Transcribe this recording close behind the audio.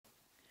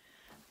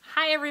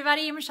Hi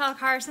everybody, Michelle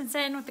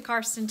Carstensen with the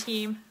Carstensen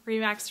team,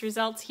 Remax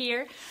Results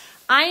here.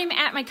 I am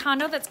at my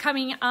condo that's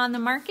coming on the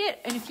market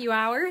in a few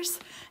hours,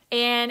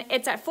 and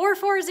it's at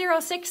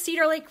 4406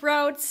 Cedar Lake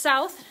Road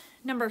South,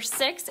 number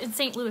 6 in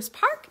St. Louis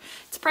Park.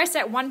 It's priced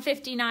at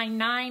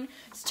 $159,900.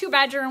 It's 2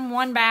 bedroom,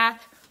 1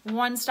 bath,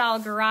 1 stall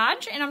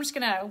garage, and I'm just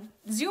gonna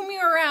zoom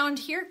you around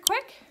here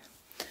quick.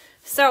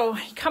 So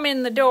come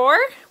in the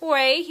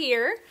doorway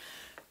here,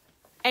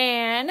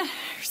 and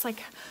there's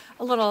like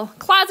a little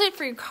closet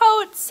for your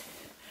coats.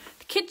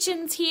 The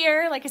kitchen's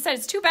here. Like I said,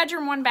 it's 2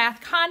 bedroom, 1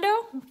 bath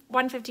condo,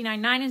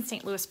 $159,900 in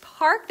St. Louis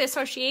Park. The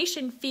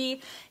association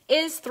fee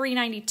is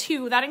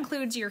 $392. That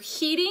includes your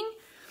heating,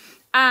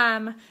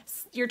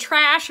 your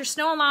trash, your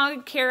snow and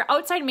log care,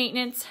 outside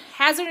maintenance,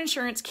 hazard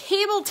insurance,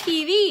 cable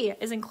TV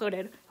is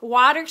included,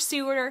 water,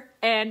 sewer,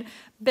 and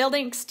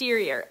building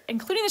exterior,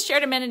 including the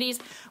shared amenities,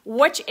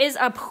 which is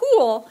a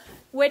pool,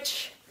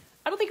 which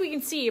I don't think we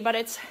can see, but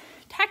it's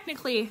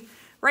technically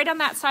right on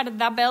that side of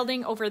the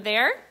building over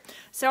there.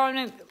 So I'm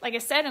in, like I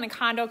said, in a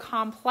condo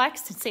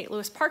complex in St.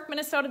 Louis Park,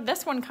 Minnesota.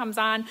 This one comes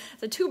on.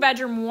 It's a 2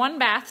 bedroom, 1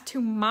 bath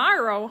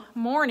tomorrow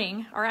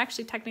morning, or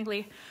actually technically,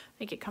 I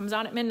think it comes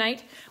on at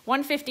midnight,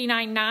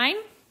 $159,900.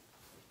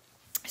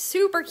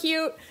 Super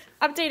cute,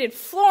 updated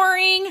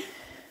flooring.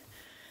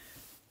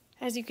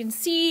 As you can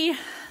see,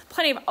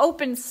 plenty of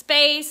open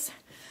space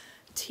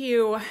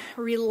to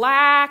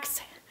relax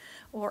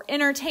or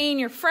entertain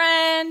your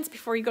friends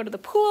before you go to the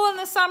pool in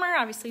the summer,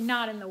 obviously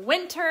not in the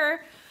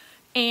winter.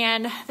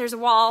 And there's a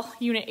wall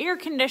unit air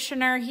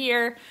conditioner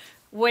here,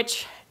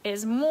 which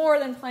is more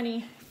than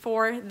plenty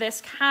for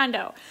this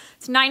condo.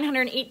 It's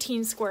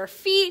 918 square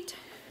feet,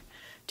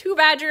 2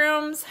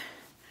 bedrooms,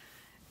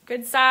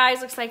 good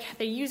size. Looks like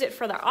they use it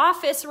for their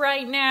office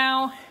right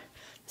now.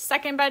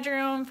 2nd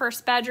bedroom,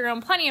 1st bedroom,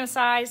 plenty of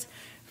size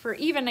for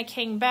even a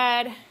king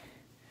bed.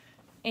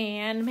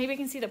 And maybe you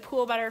can see the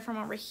pool better from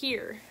over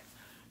here.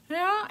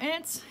 Yeah,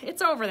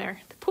 it's over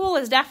there. The pool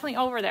is definitely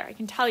over there, I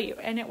can tell you.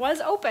 And it was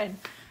open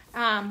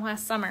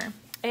last summer.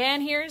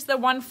 And here's the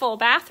 1 full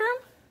bathroom.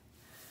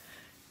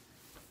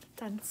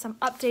 Done some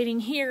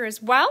updating here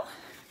as well.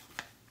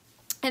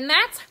 And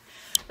that's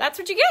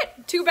what you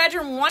get. 2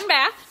 bedroom, 1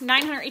 bath,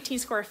 918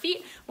 square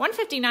feet,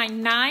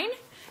 $159,900.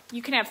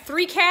 You can have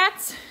 3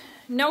 cats,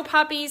 no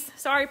puppies.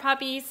 Sorry,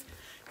 puppies.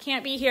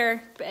 Can't be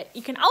here, but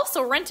you can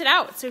also rent it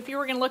out. So if you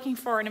were looking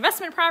for an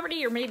investment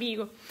property, or maybe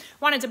you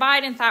wanted to buy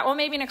it and thought, well,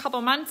 maybe in a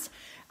couple months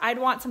I'd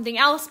want something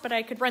else, but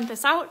I could rent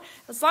this out.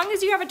 As long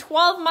as you have a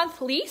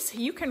 12-month lease,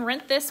 you can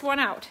rent this one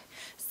out.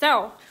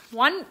 So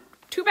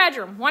 2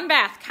 bedroom, 1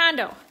 bath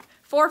condo,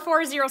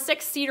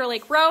 4406 Cedar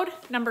Lake Road,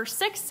 number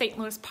 6, St.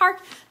 Louis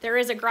Park. There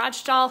is a garage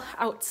stall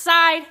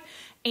outside,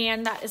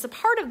 and that is a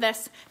part of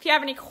this. If you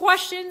have any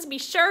questions, be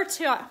sure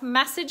to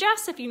message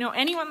us if you know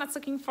anyone that's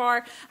looking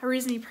for a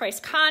reasonably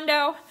priced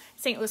condo.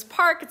 St. Louis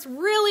Park, it's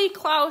really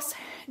close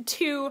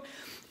to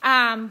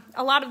a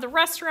lot of the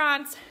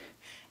restaurants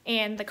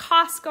and the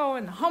Costco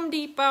and the Home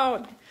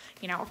Depot.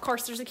 You know, of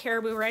course, there's a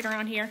Caribou right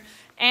around here,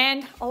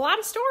 and a lot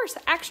of stores,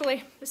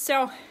 actually.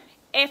 So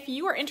if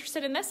you are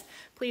interested in this,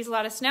 please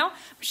let us know.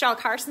 Michelle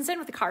Carstensen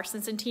with the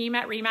Carstensen team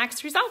at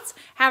Remax Results.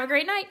 Have a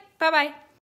great night. Bye-bye.